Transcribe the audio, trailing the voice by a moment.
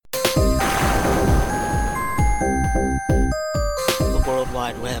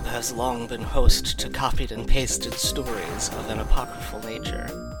wide web has long been host to copied and pasted stories of an apocryphal nature.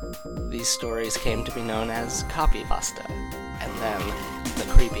 These stories came to be known as copypasta, and then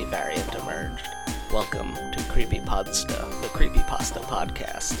the creepy variant emerged. Welcome to Creepypodsta, the Creepypasta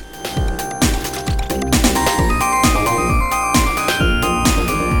podcast.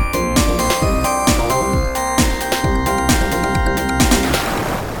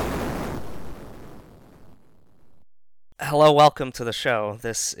 Hello, welcome to the show.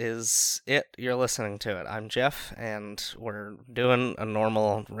 This is it. You're listening to it. I'm Jeff, and we're doing a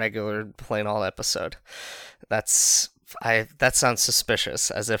normal, regular, plain old episode. That sounds suspicious,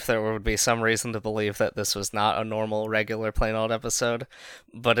 as if there would be some reason to believe that this was not a normal, regular, plain old episode,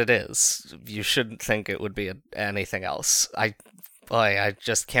 but it is. You shouldn't think it would be anything else. I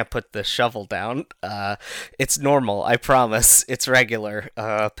just can't put the shovel down. It's normal, I promise. It's regular.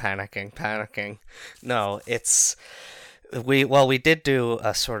 Panicking. No, it's... We did do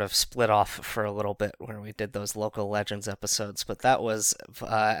a sort of split off for a little bit where we did those local legends episodes, but that was,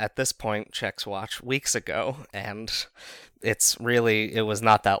 at this point, Check's Watch, weeks ago, and it was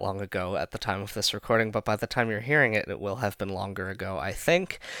not that long ago at the time of this recording, but by the time you're hearing it, it will have been longer ago, I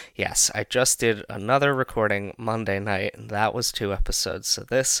think. Yes, I just did another recording Monday night, and that was 2 episodes, so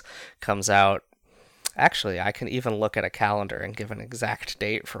this comes out. Actually, I can even look at a calendar and give an exact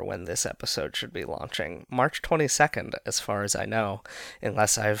date for when this episode should be launching. March 22nd, as far as I know,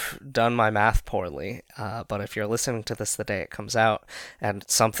 unless I've done my math poorly. But if you're listening to this the day it comes out, and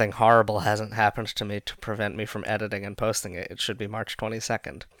something horrible hasn't happened to me to prevent me from editing and posting it, it should be March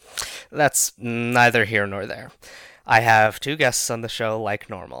 22nd. That's neither here nor there. I have 2 guests on the show like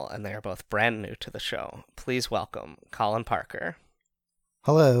normal, and they are both brand new to the show. Please welcome Colin Parker.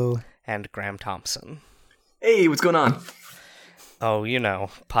 Hello. And Graham Thompson. Hey, what's going on? Oh, you know,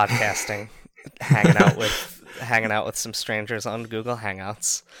 podcasting, hanging out with some strangers on Google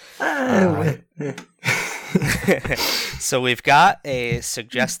Hangouts. So we've got a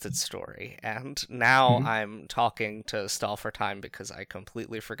suggested story, and now I'm talking to stall for time because I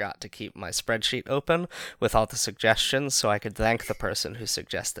completely forgot to keep my spreadsheet open with all the suggestions so I could thank the person who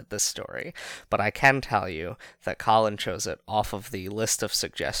suggested this story. But I can tell you that Colin chose it off of the list of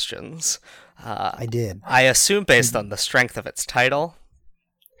suggestions. I did. I assume based on the strength of its title.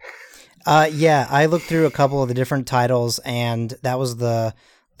 Yeah, I looked through a couple of the different titles, and that was the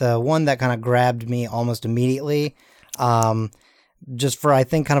one that kind of grabbed me almost immediately, just for, I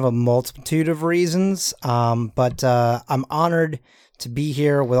think, kind of a multitude of reasons. But I'm honored to be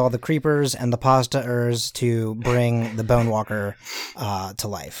here with all the creepers and the pasta-ers to bring the Bone Walker to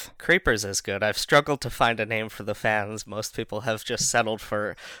life. Creepers is good. I've struggled to find a name for the fans. Most people have just settled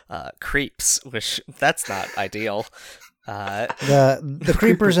for creeps, which that's not ideal. The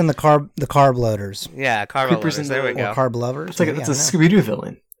creepers and the carb loaders. Yeah, carb loaders. There we go. Or carb lovers. It's like it's a Scooby-Doo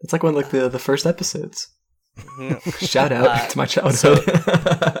villain. It's like one of the first episodes. Shout out to my childhood.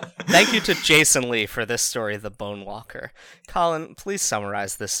 Thank you to Jason Lee for this story, The Bone Walker. Colin, please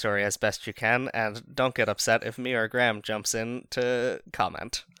summarize this story as best you can, and don't get upset if me or Graham jumps in to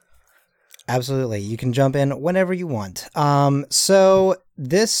comment. Absolutely. You can jump in whenever you want. So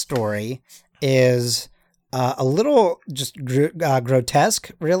this story is a little just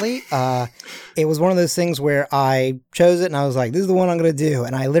grotesque, really. It was one of those things where I chose it and I was like, this is the one I'm going to do.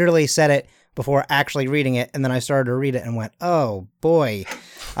 And I literally said it before actually reading it. And then I started to read it and went, oh boy,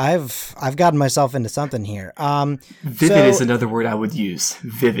 I've gotten myself into something here. Vivid is another word I would use.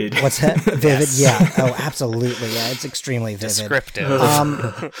 Vivid. What's that? Vivid. Yes. Yeah. Oh, absolutely. Yeah. It's extremely vivid. Descriptive.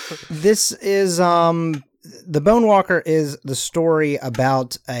 This is, The Bone Walker is the story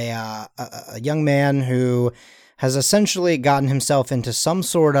about a young man who has essentially gotten himself into some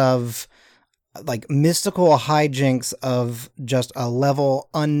sort of like mystical hijinks of just a level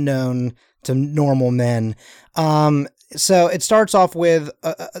unknown to normal men. So it starts off with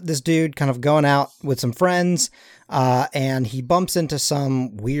this dude kind of going out with some friends, and he bumps into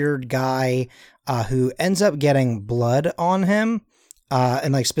some weird guy who ends up getting blood on him,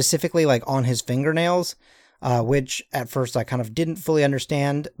 and like specifically like on his fingernails. Which at first I kind of didn't fully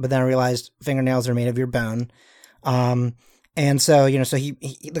understand, but then I realized fingernails are made of your bone. And so, so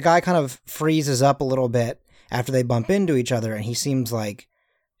the guy kind of freezes up a little bit after they bump into each other, and he seems like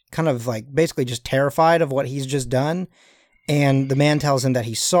kind of like basically just terrified of what he's just done. And the man tells him that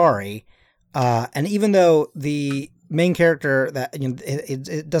he's sorry. And even though the main character that,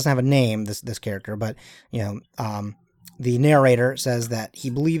 it doesn't have a name, this character, but, the narrator says that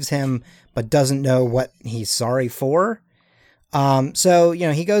he believes him, but doesn't know what he's sorry for. So,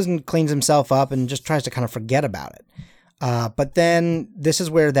 he goes and cleans himself up and just tries to kind of forget about it. But then this is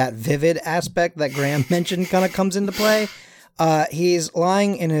where that vivid aspect that Graham mentioned kind of comes into play. He's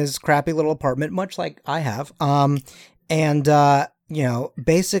lying in his crappy little apartment, much like I have. And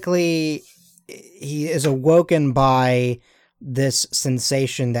basically he is awoken by this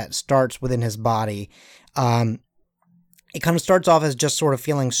sensation that starts within his body. It kind of starts off as just sort of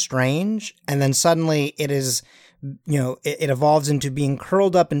feeling strange, and then suddenly it is, it evolves into being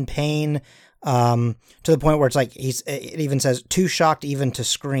curled up in pain, to the point where it's like it even says too shocked even to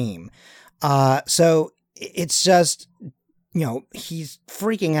scream. So it's just, he's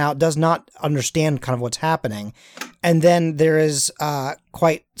freaking out, does not understand kind of what's happening. And then there is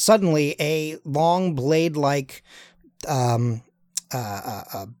quite suddenly a long blade-like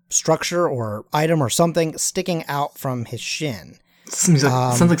structure or item or something sticking out from his shin. Sounds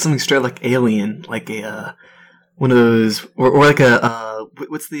like something straight like Alien, like a one of those, or like a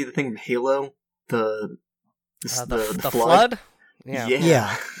what's the thing from Halo? The flood?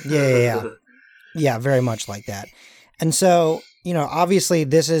 Yeah, very much like that. And so, obviously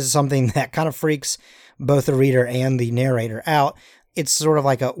this is something that kind of freaks both the reader and the narrator out. It's sort of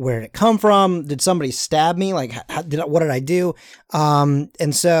like where did it come from? Did somebody stab me? Like, what did I do?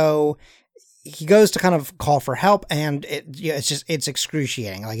 And so he goes to kind of call for help, and it's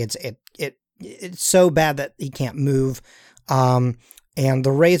excruciating. Like it's so bad that he can't move. And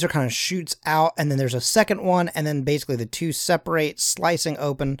the razor kind of shoots out, and then there's a second one, and then basically the two separate, slicing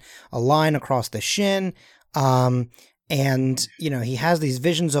open a line across the shin. And he has these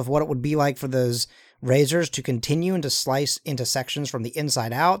visions of what it would be like for those razors to continue and to slice into sections from the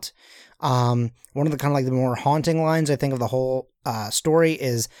inside out. One of the kind of like the more haunting lines I think of the whole story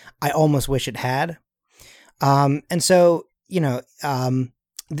is, "I almost wish it had." And so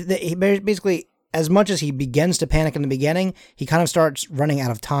basically, as much as he begins to panic in the beginning, he kind of starts running out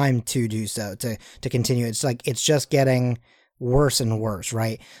of time to do so, to continue. It's like it's just getting worse and worse,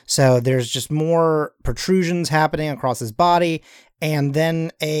 right? So there's just more protrusions happening across his body, and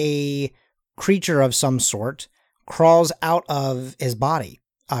then a creature of some sort crawls out of his body,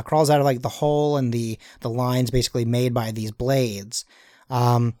 crawls out of like the hole and the lines basically made by these blades.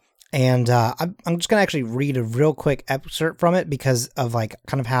 I'm just gonna actually read a real quick excerpt from it because of like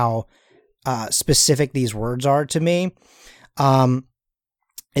kind of how specific these words are to me.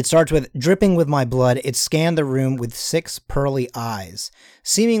 It starts with, "Dripping with my blood, it scanned the room with 6 pearly eyes.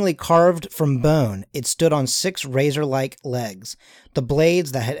 Seemingly carved from bone, it stood on 6 razor-like legs, the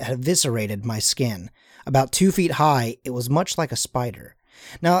blades that had eviscerated my skin. About 2 feet high, it was much like a spider."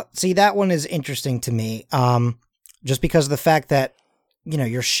 Now, see, that one is interesting to me, just because of the fact that,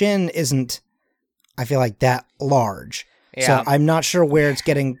 your shin isn't, I feel like, that large. Yeah. So I'm not sure where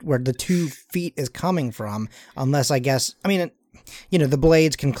the 2 feet is coming from, unless the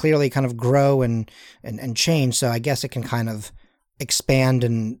blades can clearly kind of grow and change, so I guess it can kind of expand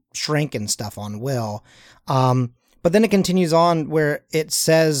and shrink and stuff on will. But then it continues on where it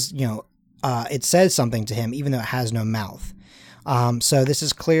says, it says something to him, even though it has no mouth. So this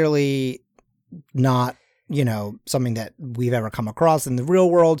is clearly not, something that we've ever come across in the real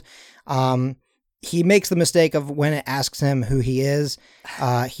world. He makes the mistake of when it asks him who he is,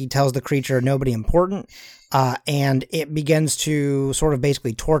 he tells the creature nobody important, and it begins to sort of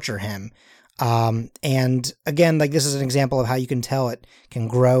basically torture him. And again, like this is an example of how you can tell it can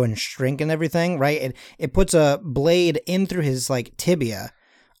grow and shrink and everything, right? It puts a blade in through his like tibia,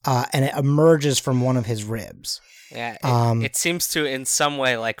 and it emerges from one of his ribs. Yeah, it seems to in some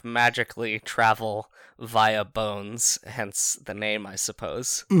way like magically travel via bones, hence the name, I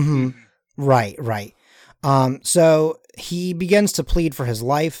suppose. Mm-hmm. Right. So he begins to plead for his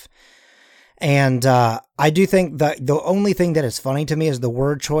life. And I do think that the only thing that is funny to me is the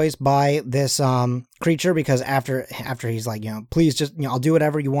word choice by this creature, because after he's like, please just, I'll do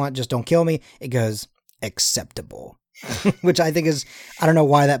whatever you want, just don't kill me, it goes, acceptable. Which I think is, I don't know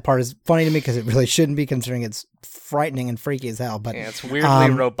why that part is funny to me, because it really shouldn't be, considering it's frightening and freaky as hell. But yeah, it's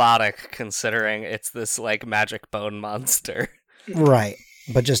weirdly robotic, considering it's this like magic bone monster. Right.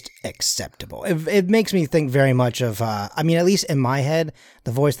 But just acceptable. It makes me think very much of, at least in my head,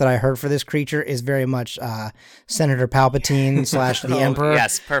 the voice that I heard for this creature is very much Senator Palpatine / the Emperor.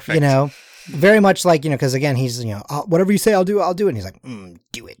 Yes, perfect. Very much like, because again, he's, whatever you say, I'll do it. And he's like,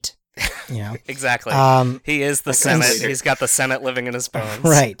 do it. Exactly. He is the Senate. He's got the Senate living in his bones.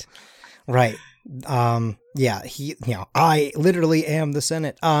 Right. Yeah, I literally am the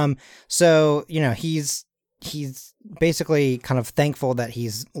Senate. So, he's basically kind of thankful that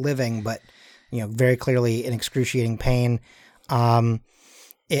he's living, but very clearly in excruciating pain.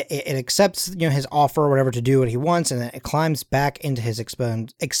 It accepts his offer or whatever to do what he wants, and then it climbs back into his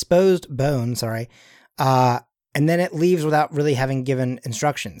exposed bone. And then it leaves without really having given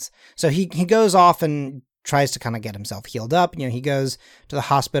instructions. So he goes off and tries to kind of get himself healed up. You know, he goes to the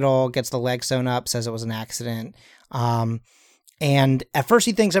hospital, gets the leg sewn up, says it was an accident. And at first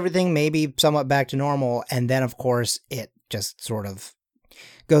he thinks everything may be somewhat back to normal. And then, of course, it just sort of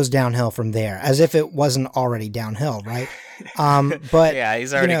goes downhill from there, as if it wasn't already downhill, right? But yeah,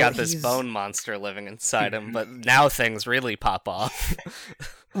 he's already got this bone monster living inside him, but now things really pop off.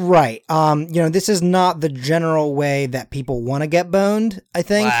 Right. You know, this is not the general way that people want to get boned, I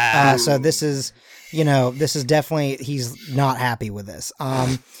think. Wow. So this is, you know, this is definitely, he's not happy with this.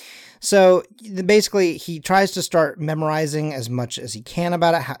 So basically he tries to start memorizing as much as he can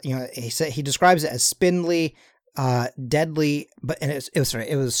about it. You know, he describes it as spindly, deadly, but and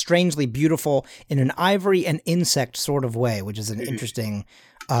it was strangely beautiful in an ivory and insect sort of way, which is an interesting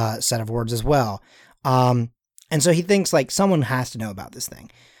set of words as well. And so he thinks like someone has to know about this thing,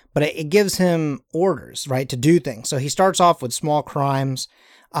 but it gives him orders, right, to do things. So he starts off with small crimes,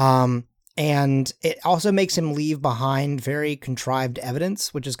 and it also makes him leave behind very contrived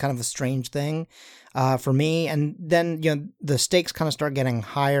evidence, which is kind of a strange thing for me. And then, you know, the stakes kind of start getting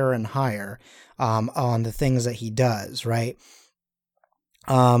higher and higher on the things that he does, right?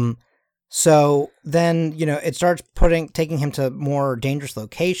 So then, you know, it starts taking him to more dangerous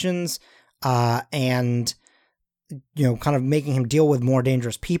locations, and, you know, kind of making him deal with more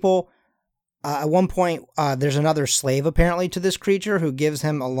dangerous people. At one point, there's another slave apparently to this creature who gives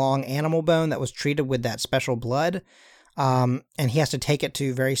him a long animal bone that was treated with that special blood. And he has to take it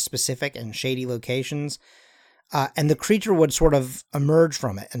to very specific and shady locations. And the creature would sort of emerge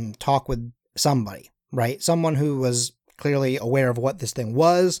from it and talk with somebody, right? Someone who was clearly aware of what this thing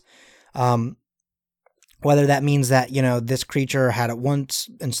was. Whether that means that, you know, this creature had at once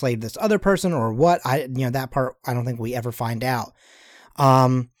enslaved this other person or what, that part, I don't think we ever find out.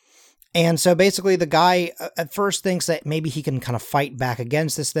 And so basically the guy at first thinks that maybe he can kind of fight back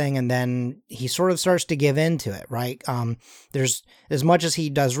against this thing, and then he sort of starts to give in to it, right? There's as much as he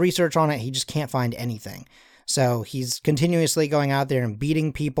does research on it, he just can't find anything. So he's continuously going out there and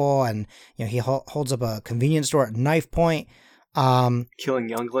beating people, and, you know, he holds up a convenience store at knife point. Killing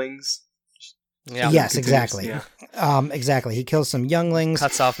younglings. Yeah. Yes, exactly. Yeah. Exactly. He kills some younglings.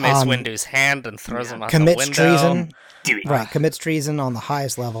 Cuts off Mace Windu's hand and throws him out the commits window. treason. Dewey. Right, commits treason on the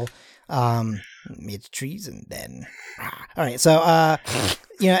highest level. It's treason then. All right, so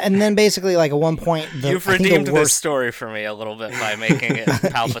and then basically, like, at one point, you've redeemed this story for me a little bit by making it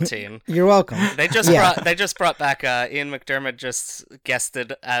Palpatine. You're welcome. They just brought back Ian McDiarmid just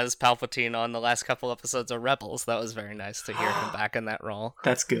guested as Palpatine on the last couple episodes of Rebels. That was very nice to hear him back in that role.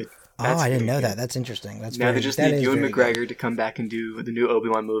 That's good. I didn't know that. That's interesting. Now they just need Ewan McGregor to come back and do the new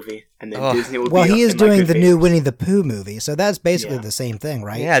Obi-Wan movie, and then Disney will be well, he is doing the new favorites. Winnie the Pooh movie, so that's basically the same thing,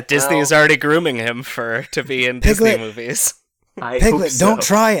 right? Yeah, Disney is already grooming him to be in Disney movies. Piglet, don't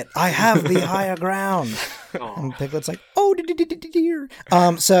try it. I have the higher ground. And Piglet's like, oh, dear.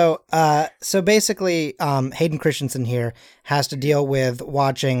 So basically, Hayden Christensen here has to deal with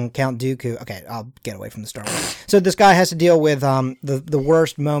watching Count Dooku. Okay, I'll get away from the Star Wars. So this guy has to deal with the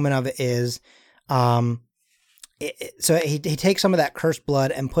worst moment of it is, so he takes some of that cursed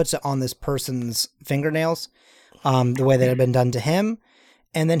blood and puts it on this person's fingernails, the way that had been done to him.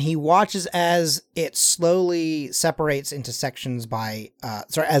 And then he watches as it slowly separates into sections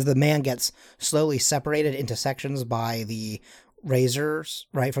as the man gets slowly separated into sections by the razors,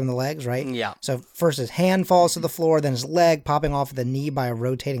 right, from the legs, right? Yeah. So first his hand falls to the floor, then his leg popping off the knee by a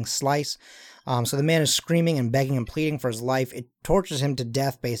rotating slice. So the man is screaming and begging and pleading for his life. It tortures him to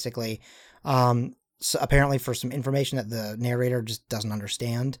death, basically, so apparently for some information that the narrator just doesn't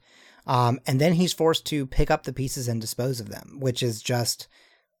understand. And then he's forced to pick up the pieces and dispose of them, which is just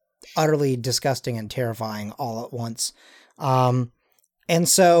utterly disgusting and terrifying all at once. And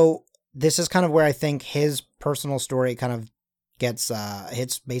so this is kind of where I think his personal story kind of gets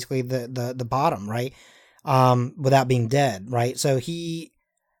hits basically the bottom, right? Without being dead, right? So he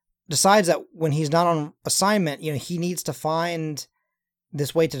decides that when he's not on assignment, you know, he needs to find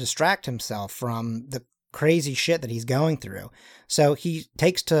this way to distract himself from the crazy shit that he's going through. So he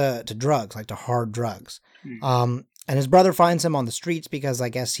takes to drugs, like to hard drugs. And his brother finds him on the streets because I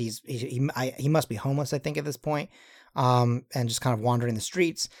guess he must be homeless, I think, at this point, and just kind of wandering the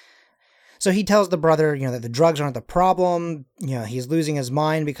streets. So he tells the brother, you know, that the drugs aren't the problem. You know, he's losing his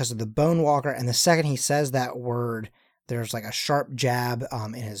mind because of the Bone Walker. And the second he says that word, there's like a sharp jab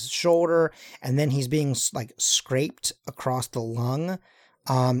in his shoulder, and then he's being like scraped across the lung.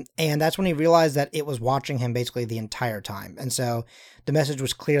 And that's when he realized that it was watching him basically the entire time. And so the message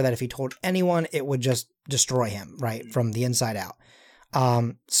was clear that if he told anyone, it would just destroy him, right, from the inside out.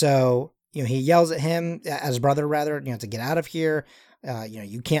 So, you know, he yells at him, at his brother rather, you know, to get out of here. You know,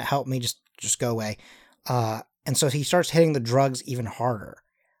 you can't help me, just go away. And so he starts hitting the drugs even harder.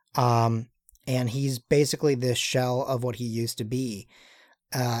 And he's basically this shell of what he used to be.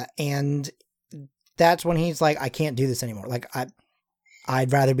 And that's when he's like, I can't do this anymore. Like,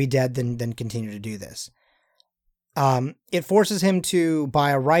 I'd rather be dead than continue to do this. It forces him to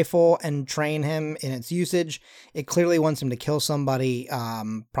buy a rifle and train him in its usage. It clearly wants him to kill somebody,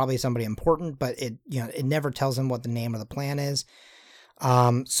 probably somebody important, but it never tells him what the name of the plan is.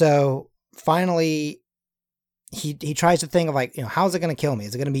 So finally he tries to think of like, how's it going to kill me?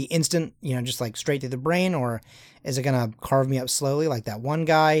 Is it going to be instant, just like straight through the brain, or is it going to carve me up slowly like that one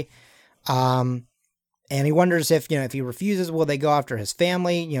guy? And he wonders if he refuses, will they go after his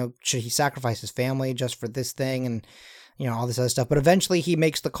family? Should he sacrifice his family just for this thing and, all this other stuff? But eventually he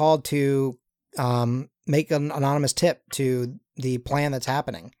makes the call to make an anonymous tip to the plan that's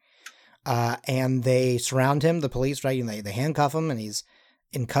happening. And they surround him, the police, right? They handcuff him and he's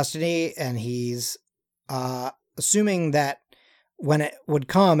in custody, and he's assuming that when it would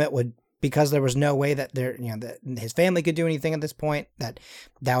come, it would, because there was no way that that his family could do anything at this point, that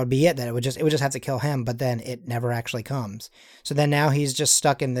would be it, that it would just have to kill him, but then it never actually comes. So then now he's just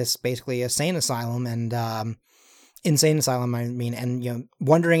stuck in this basically insane asylum, and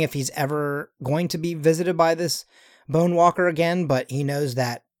wondering if he's ever going to be visited by this Bone Walker again, but he knows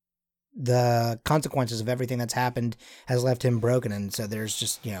that the consequences of everything that's happened has left him broken, and so there's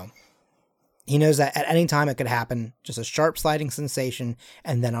just, he knows that at any time it could happen, just a sharp sliding sensation,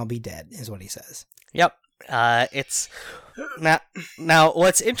 and then I'll be dead, is what he says. Yep. It's now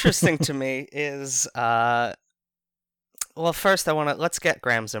what's interesting to me is, well, first let's get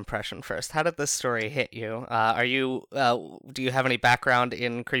Graham's impression first. How did this story hit you? Do you have any background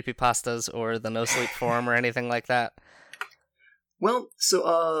in creepypastas or the No Sleep Forum or anything like that? Well,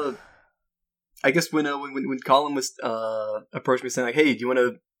 so, I guess when Colin was, approached me saying like, hey, do you want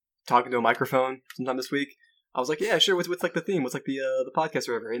to talk into a microphone sometime this week? I was like, yeah, sure. What's like the theme? What's like the podcast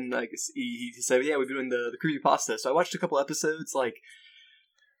or whatever? And like he said, yeah, we're doing the creepypasta. So I watched a couple episodes,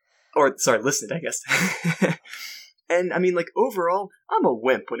 listened, I guess. And I mean, like, overall, I'm a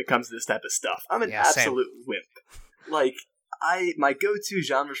wimp when it comes to this type of stuff. I'm an absolute wimp. Like, my go-to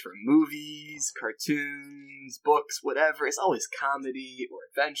genres for movies, cartoons, books, whatever, is always comedy or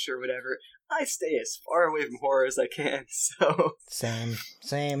adventure, whatever. I stay as far away from horror as I can, so... Same.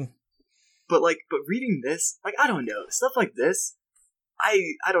 But reading this, like, I don't know, stuff like this,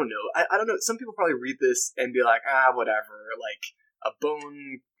 I don't know. I don't know, some people probably read this and be like, whatever, like, a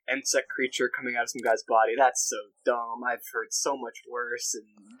bone insect creature coming out of some guy's body, that's so dumb, I've heard so much worse, and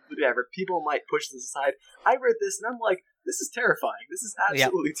whatever, people might push this aside. I read this and I'm like, this is terrifying. This is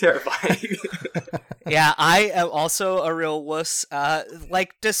absolutely terrifying. Yeah, I am also a real wuss.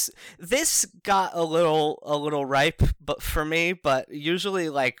 This got a little ripe, but for me. But usually,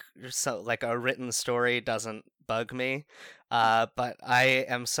 like a written story doesn't bug me. But I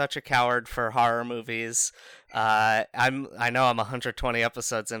am such a coward for horror movies. I know I'm 120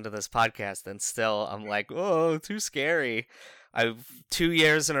 episodes into this podcast, and still I'm like, oh, too scary. 2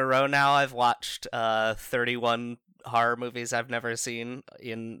 years in a row now, I've watched 31 horror movies I've never seen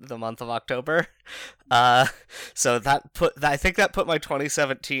in the month of October. So I think that put my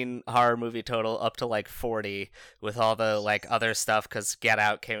 2017 horror movie total up to like 40 with all the like other stuff, because Get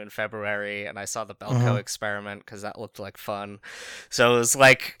Out came in February and I saw the Belko Experiment because that looked like fun. So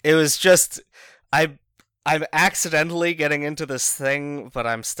it was just I'm accidentally getting into this thing, but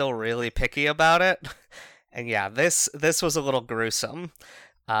I'm still really picky about it. And yeah, this was a little gruesome.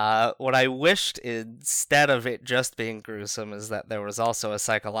 What I wished instead of it just being gruesome is that there was also a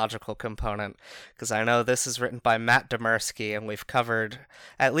psychological component, because I know this is written by Matt Demersky, and we've covered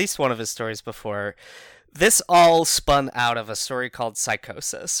at least one of his stories before. This all spun out of a story called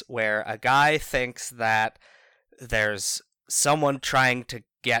Psychosis, where a guy thinks that there's someone trying to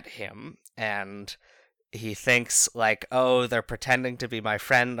get him, and he thinks like, oh, they're pretending to be my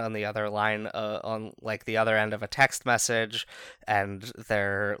friend on the other line, on like the other end of a text message, and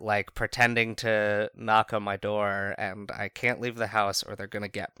they're like pretending to knock on my door, and I can't leave the house or they're gonna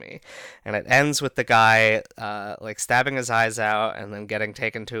get me. And it ends with the guy like stabbing his eyes out and then getting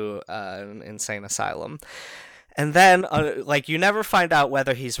taken to an insane asylum. And then like you never find out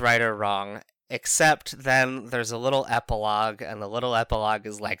whether he's right or wrong, except then there's a little epilogue, and the little epilogue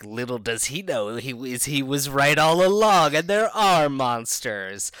is like, little does he know he was right all along, and there are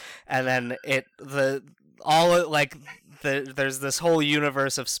monsters. And then there's this whole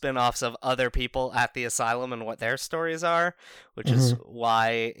universe of spin-offs of other people at the asylum and what their stories are, which is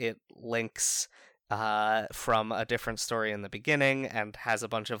why it links from a different story in the beginning and has a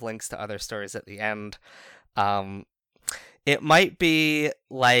bunch of links to other stories at the end. It might be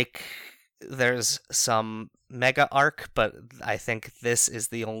like there's some mega arc, but I think this is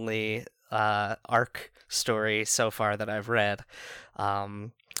the only arc story so far that I've read.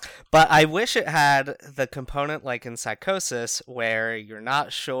 But I wish it had the component like in Psychosis where you're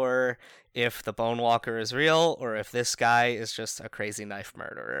not sure if the Bone Walker is real or if this guy is just a crazy knife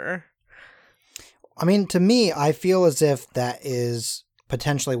murderer. I mean, to me, I feel as if that is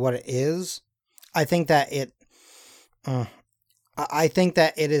potentially what it is. I think that it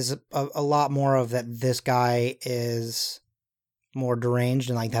is a lot more of that this guy is more deranged,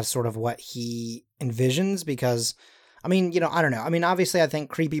 and like that's sort of what he envisions, because I mean, I don't know. I mean, obviously I think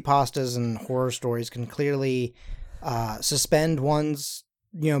creepypastas and horror stories can clearly suspend one's,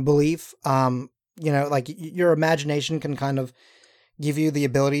 belief. Like your imagination can kind of give you the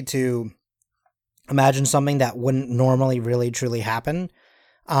ability to imagine something that wouldn't normally really truly happen.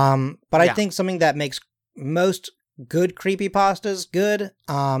 But I think something that makes most good creepypastas good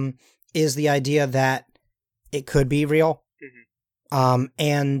is the idea that it could be real. Mm-hmm.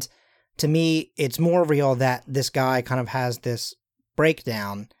 And to me, it's more real that this guy kind of has this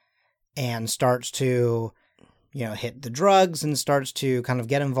breakdown and starts to, hit the drugs and starts to kind of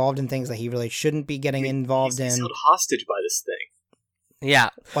get involved in things that he really shouldn't be getting involved in. He's held hostage by this thing. Yeah.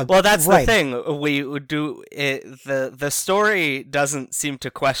 Well, that's right. The thing. We would do it. The story doesn't seem to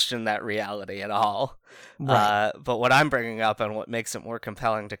question that reality at all. Right. But what I'm bringing up and what makes it more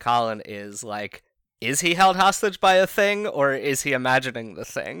compelling to Colin is like, is he held hostage by a thing or is he imagining the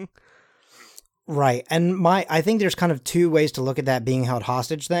thing? Right. And I think there's kind of two ways to look at that being held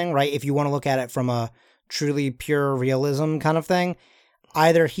hostage thing, right? If you want to look at it from a truly pure realism kind of thing,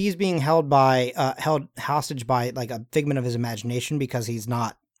 either he's being held hostage by like a figment of his imagination because he's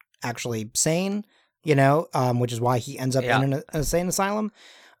not actually sane, which is why he ends up in an insane asylum.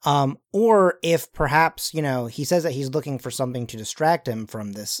 Or if perhaps, he says that he's looking for something to distract him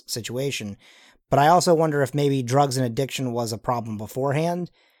from this situation. But I also wonder if maybe drugs and addiction was a problem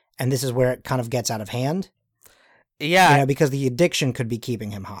beforehand, and this is where it kind of gets out of hand. Yeah. Because the addiction could be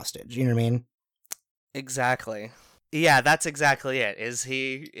keeping him hostage. You know what I mean? Exactly. Yeah, that's exactly it. Is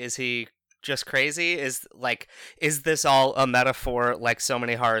he just crazy? Is this all a metaphor like so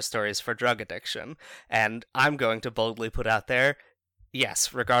many horror stories for drug addiction? And I'm going to boldly put out there,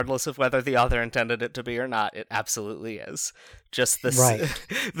 yes, regardless of whether the author intended it to be or not, it absolutely is. Just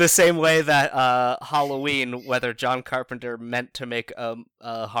the same way that Halloween, whether John Carpenter meant to make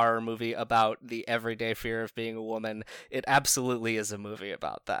a horror movie about the everyday fear of being a woman, it absolutely is a movie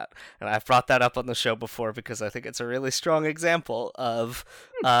about that. And I've brought that up on the show before because I think it's a really strong example of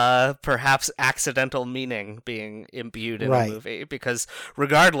perhaps accidental meaning being imbued in a movie. Because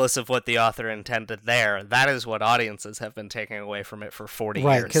regardless of what the author intended there, that is what audiences have been taking away from it for 40 years.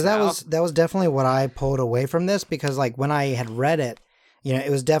 Right, because that was definitely what I pulled away from this, because like when I had read it,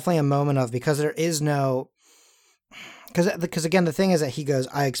 it was definitely a moment of, because there is no, because again, the thing is that he goes,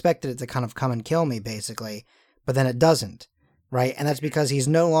 I expected it to kind of come and kill me basically, but then it doesn't, right? And that's because he's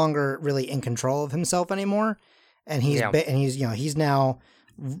no longer really in control of himself anymore, and he's he's now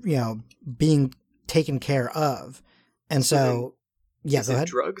being taken care of, and so go ahead. Is it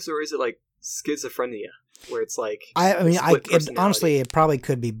drugs or is it like schizophrenia? Where it's like, honestly, it probably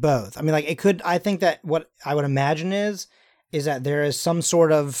could be both. I mean, like it could. I think that what I would imagine is that there is some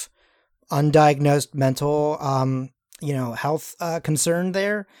sort of undiagnosed mental, health concern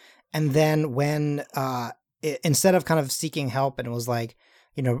there, and then when instead of kind of seeking help, and it was like,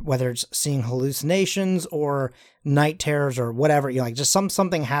 whether it's seeing hallucinations or night terrors or whatever, like just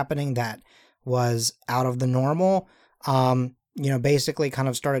something happening that was out of the normal. Basically kind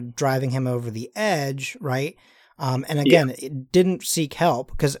of started driving him over the edge, right? And again, it didn't seek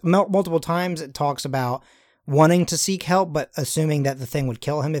help, because multiple times it talks about wanting to seek help, but assuming that the thing would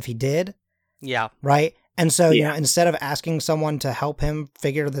kill him if he did. Yeah. Right? And so, instead of asking someone to help him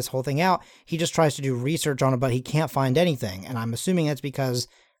figure this whole thing out, he just tries to do research on it, but he can't find anything. And I'm assuming that's because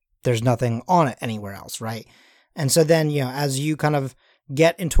there's nothing on it anywhere else, right? And so then, as you kind of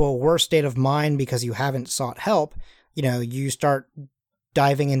get into a worse state of mind because you haven't sought help, you start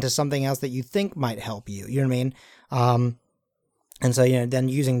diving into something else that you think might help you. You know what I mean? And so, then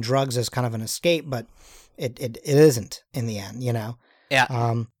using drugs as kind of an escape, but it isn't in the end,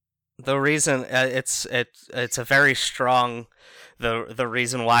 Yeah. The reason it's a very strong, the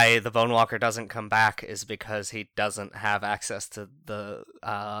reason why the Bone Walker doesn't come back is because he doesn't have access to the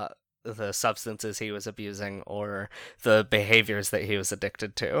substances he was abusing or the behaviors that he was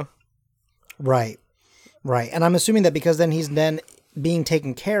addicted to. Right. Right. And I'm assuming that because then he's then being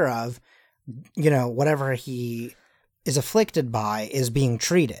taken care of, whatever he is afflicted by is being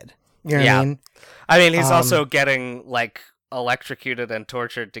treated. You know what I mean? I mean, he's also getting, like, electrocuted and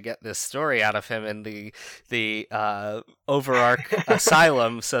tortured to get this story out of him in the Overarch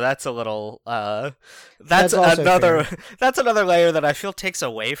Asylum. So that's a little that's another fair. that's another layer that I feel takes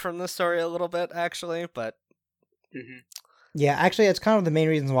away from the story a little bit, actually. But Yeah, actually, it's kind of the main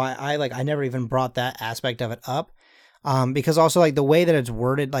reasons why I never even brought that aspect of it up, because also like the way that it's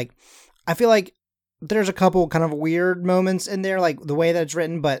worded, like I feel like there's a couple kind of weird moments in there, like the way that it's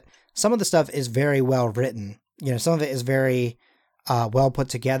written, but some of the stuff is very well written. You know, some of it is very well put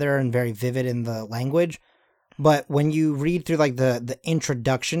together and very vivid in the language. But when you read through like the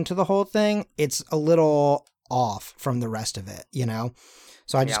introduction to the whole thing, it's a little off from the rest of it, you know?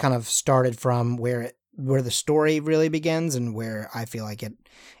 So I just kind of started from where the story really begins and where I feel like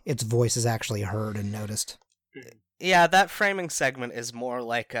its voice is actually heard and noticed. Yeah, that framing segment is more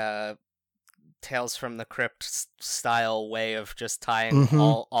like a Tales from the Crypt style way of just tying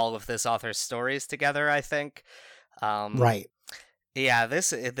all of this author's stories together, I think. Right. Yeah,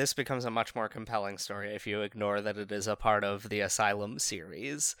 this becomes a much more compelling story if you ignore that it is a part of the Asylum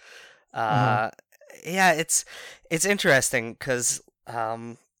series. Yeah, it's interesting because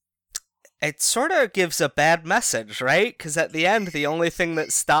it sort of gives a bad message, right? Because at the end, the only thing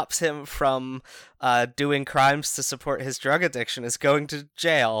that stops him from doing crimes to support his drug addiction is going to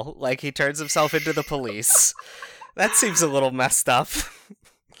jail. Like, he turns himself into the police. That seems a little messed up.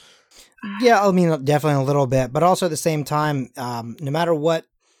 Yeah, I mean, definitely a little bit. But also at the same time, no matter what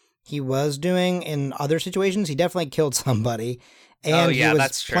he was doing in other situations, he definitely killed somebody. And he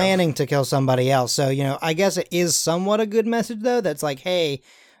was planning to kill somebody else. So, you know, I guess it is somewhat a good message, though. That's like, hey,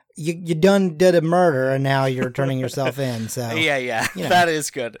 you done did a murder and now you're turning yourself in. So yeah, you know. That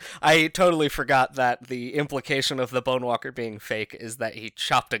is good. I totally forgot that the implication of the Bone Walker being fake is that he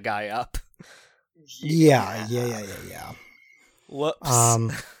chopped a guy up. Yeah. Whoops.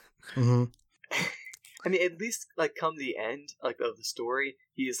 Mm-hmm. I mean, at least like come the end like of the story,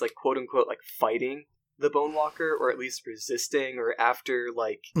 he's like quote unquote like fighting the Bone Walker, or at least resisting, or after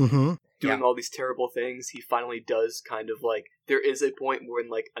like doing all these terrible things, he finally does kind of like, there is a point when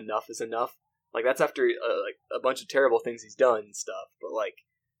like enough is enough. Like that's after like a bunch of terrible things he's done and stuff, but like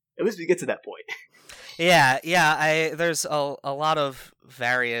at least we get to that point. There's a lot of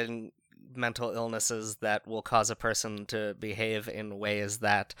varying mental illnesses that will cause a person to behave in ways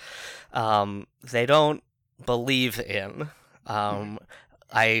that they don't believe in.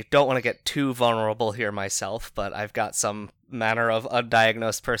 I don't want to get too vulnerable here myself, but I've got some manner of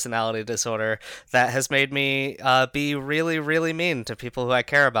undiagnosed personality disorder that has made me be really, really mean to people who I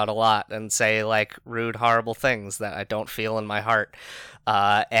care about a lot and say, like, rude, horrible things that I don't feel in my heart.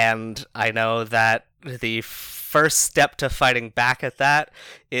 And I know that the first step to fighting back at that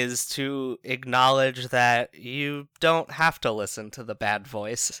is to acknowledge that you don't have to listen to the bad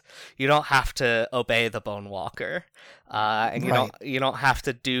voice. You don't have to obey the Bone Walker. And you don't have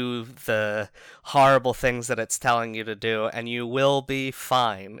to do the horrible things that it's telling you to do, and you will be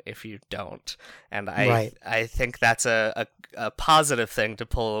fine if you don't. And I think that's a positive thing to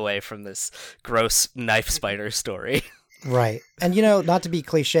pull away from this gross knife spider story. Right. And, you know, not to be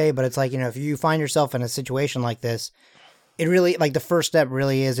cliche, but it's like, you know, if you find yourself in a situation like this, it really, like, the first step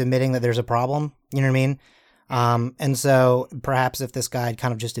really is admitting that there's a problem. You know what I mean? And so perhaps if this guy had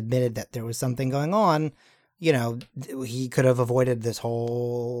kind of just admitted that there was something going on, you know, he could have avoided this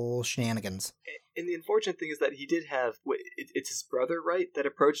whole shenanigans. And the unfortunate thing is that he did have, it's his brother, right, that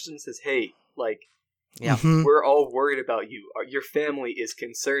approaches him and says, hey, like, we're all worried about you. Your family is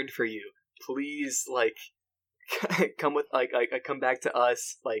concerned for you. Please, like, come with, like, come back to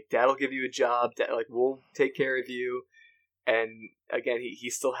us. Like, Dad'll give you a job. Dad, like, we'll take care of you. And again, he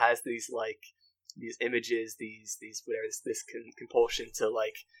still has these, like, these images, these whatever, this compulsion to,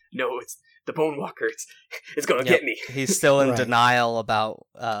 like, no, it's the Bone Walker. It's gonna get me. He's still in denial about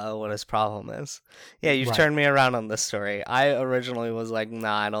what his problem is. Yeah, you've turned me around on this story. I originally was like,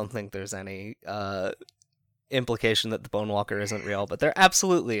 nah, I don't think there's any implication that the Bone Walker isn't real, but there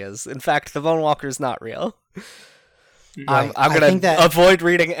absolutely is. In fact, the Bone Walker is not real. Right. I'm going to avoid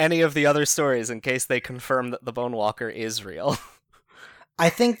reading any of the other stories in case they confirm that the Bone Walker is real. I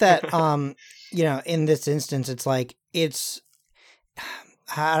think that, you know, in this instance, it's like, I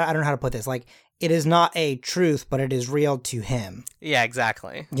don't know how to put this. Like, it is not a truth, but it is real to him. Yeah,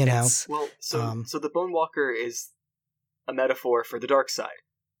 exactly. You know? Well, so the Bone Walker is a metaphor for the dark side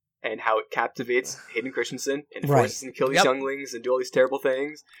and how it captivates Hayden Christensen and forces him to kill these younglings and do all these terrible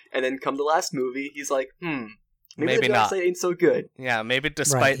things. And then come the last movie, he's like, maybe the dark side ain't so good. Yeah, maybe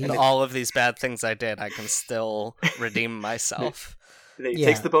despite all of these bad things I did, I can still redeem myself. And then he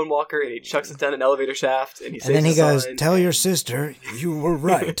takes the Bone Walker and he chucks it down an elevator shaft and he saves then he goes, son. "Tell your sister you were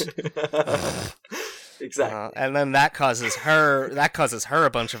right." Exactly. And then that causes her a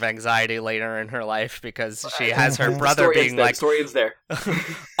bunch of anxiety later in her life because she has her brother being like, the story ends there.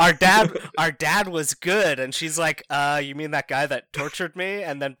 our dad was good, and she's like, you mean that guy that tortured me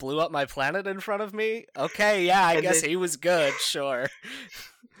and then blew up my planet in front of me? Okay, yeah, I guess he was good, sure.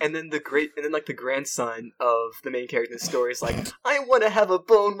 And then the grandson of the main character in the story is like, I want to have a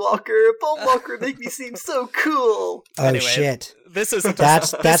Bone Walker. Bone Walker make me seem so cool. Oh, anyway, shit. This isn't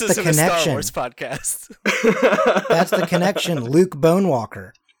that's the connection. a Star Wars podcast. That's the connection. Luke Bone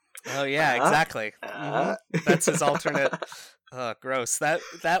Walker. Oh yeah, exactly. That's his alternate. Gross. That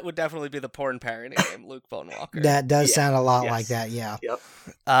would definitely be the porn parody name, Luke Bone Walker. That does sound a lot like that. Yeah. Yep.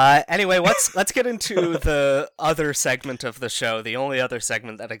 Anyway, let's get into the other segment of the show, the only other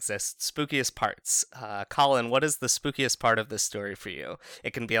segment that exists, spookiest parts. Colin, what is the spookiest part of this story for you?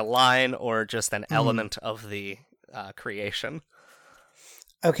 It can be a line or just an element of the creation.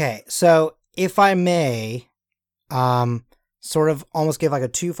 Okay, so if I may, sort of almost give like a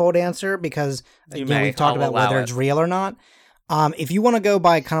twofold answer because we've talked about whether it's real or not. If you want to go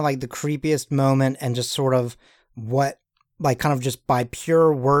by kind of like the creepiest moment and just sort of what, like kind of just by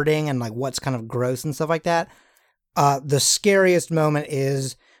pure wording and like what's kind of gross and stuff like that, the scariest moment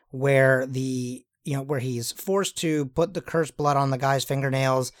is where where he's forced to put the cursed blood on the guy's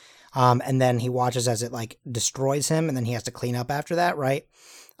fingernails, and then he watches as it like destroys him, and then he has to clean up after that, right?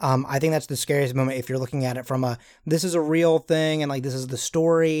 I think that's the scariest moment if you're looking at it from this is a real thing and like this is the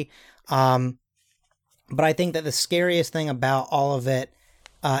story. But I think that the scariest thing about all of it,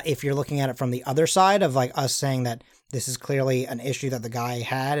 if you're looking at it from the other side of like us saying that this is clearly an issue that the guy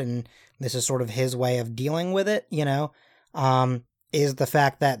had and this is sort of his way of dealing with it, is the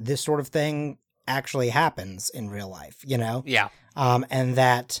fact that this sort of thing actually happens in real life, Yeah. And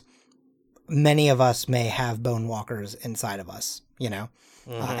that many of us may have bone walkers inside of us,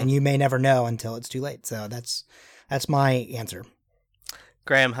 and you may never know until it's too late. So that's my answer.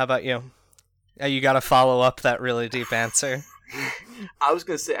 Graham, how about you? You got to follow up that really deep answer. I was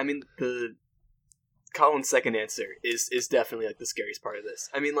going to say, I mean, the Colin's second answer is definitely like the scariest part of this.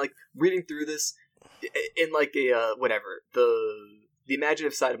 I mean, like reading through this in like a whatever, the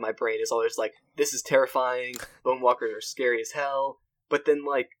imaginative side of my brain is always like, this is terrifying. Bone walkers are scary as hell. But then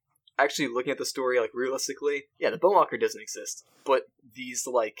like actually looking at the story like realistically, yeah, the Bone Walker doesn't exist. But these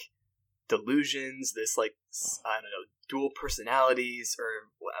like delusions, this like I don't know, dual personalities or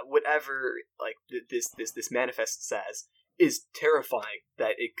whatever like this manifests as is terrifying.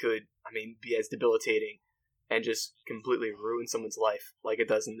 That it could, I mean, be as debilitating and just completely ruin someone's life like it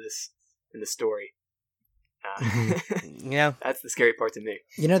does in the story. Yeah, that's the scary part to me.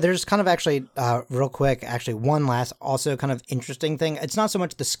 There's kind of actually real quick, one last also kind of interesting thing. It's not so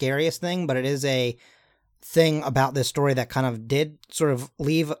much the scariest thing, but it is a thing about this story that kind of did sort of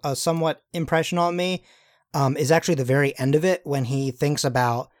leave a somewhat impression on me, is actually the very end of it when he thinks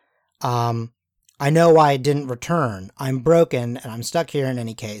about, I know why I didn't return. I'm broken and I'm stuck here in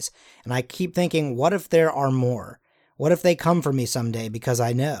any case. And I keep thinking, what if there are more? What if they come for me someday because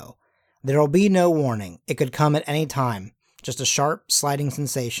I know? There'll be no warning. It could come at any time. Just a sharp, sliding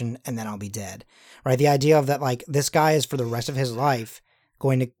sensation, and then I'll be dead. Right? The idea of that, like, this guy is for the rest of his life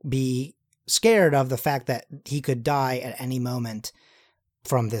going to be scared of the fact that he could die at any moment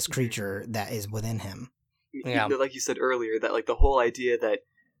from this creature that is within him. Yeah. Like you said earlier, that like the whole idea that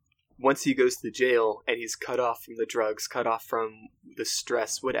once he goes to jail and he's cut off from the drugs, cut off from the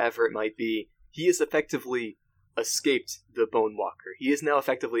stress, whatever it might be, he has effectively escaped the Bone Walker. He is now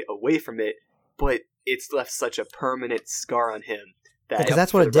effectively away from it, but it's left such a permanent scar on him that because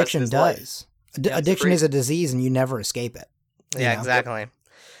that's what addiction does. Yeah, addiction is a disease and you never escape it. Yeah, exactly.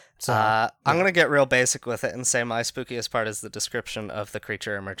 So, I'm going to get real basic with it and say my spookiest part is the description of the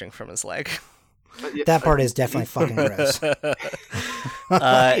creature emerging from his leg. That part is definitely fucking gross.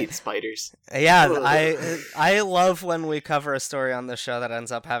 I hate spiders. Yeah, I love when we cover a story on the show that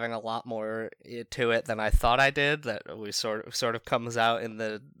ends up having a lot more to it than I thought I did. That we sort of comes out in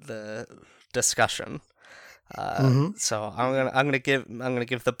the discussion. So I'm gonna give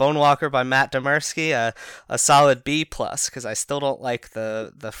the Bone Walker by Matt Demersky a solid B+ because I still don't like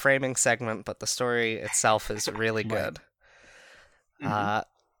the framing segment, but the story itself is really good.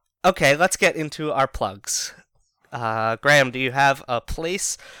 Okay, let's get into our plugs. Graham, do you have a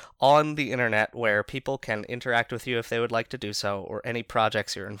place on the internet where people can interact with you if they would like to do so, or any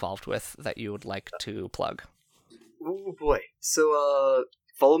projects you're involved with that you would like to plug? Oh boy. So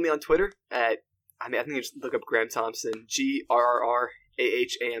follow me on Twitter at, I think you just look up Graham Thompson, GRRRAHAMT.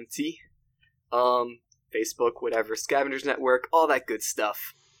 Facebook, whatever, Scavengers Network, all that good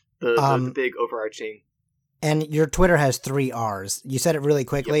stuff. The big overarching. And your Twitter has 3 R's. You said it really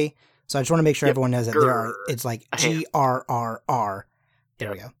quickly. Yep. So I just want to make sure Yep. everyone knows that it's like A ham. GRRR. There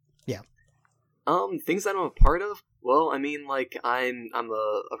we go. Things that I'm a part of. Well, I mean, like I'm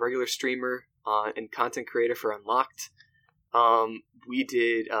a regular streamer and content creator for Unlocked. We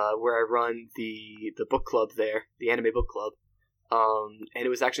did where I run the book club there, the anime book club. And it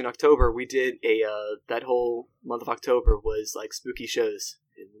was actually in October. We did that whole month of October was like spooky shows.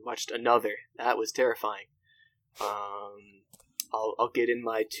 And we watched Another. That was terrifying. I'll get in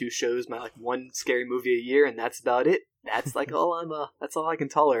my 2 shows, my like 1 scary movie a year, and that's about it. That's like that's all I can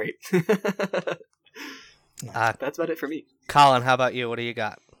tolerate. That's about it for me. Colin, how about you? What do you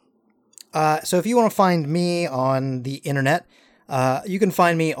got? So if you want to find me on the internet, you can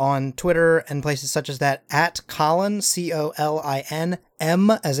find me on Twitter and places such as that at Colin, COLIN,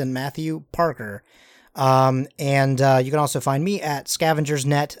 M as in Matthew Parker. And you can also find me at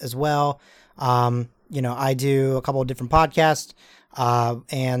Scavengersnet as well. I do a couple of different podcasts.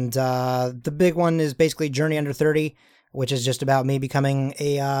 And the big one is basically Journey Under 30, which is just about me becoming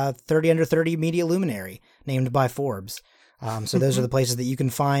a 30 under 30 media luminary named by Forbes. So those are the places that you can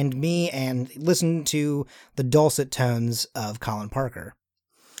find me and listen to the dulcet tones of Colin Parker.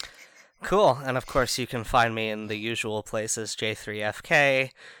 Cool. And of course, you can find me in the usual places,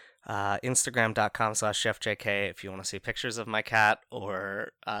 J3FK, Instagram.com/JeffJK if you want to see pictures of my cat,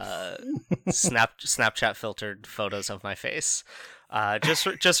 or Snapchat filtered photos of my face.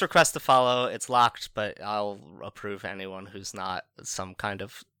 Just request to follow. It's locked, but I'll approve anyone who's not some kind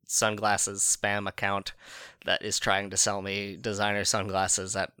of sunglasses spam account that is trying to sell me designer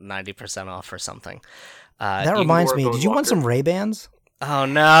sunglasses at 90% off or something. That reminds me, did you want some Ray-Bans? Oh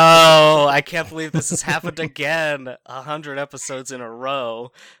no, I can't believe this has happened again. 100 episodes in a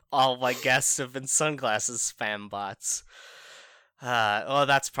row. All my guests have been sunglasses spam bots. Well,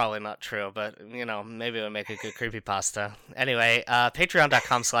 that's probably not true, but, maybe it would make a good creepypasta. Anyway,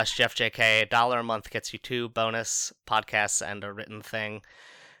 patreon.com/JeffJK. $1 a month gets you 2 bonus podcasts and a written thing.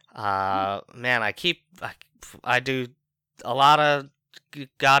 Man, I do a lot of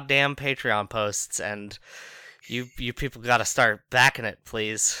goddamn Patreon posts, and you people gotta start backing it,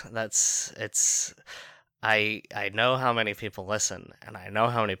 please. I know how many people listen, and I know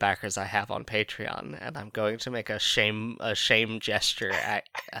how many backers I have on Patreon, and I'm going to make a shame gesture at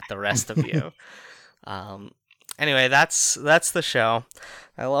the rest of you. Anyway, that's the show.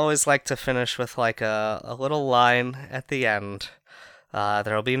 I'll always like to finish with like a little line at the end.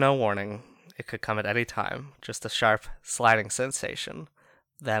 There'll be no warning. It could come at any time. Just a sharp sliding sensation.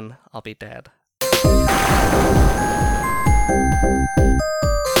 Then I'll be dead.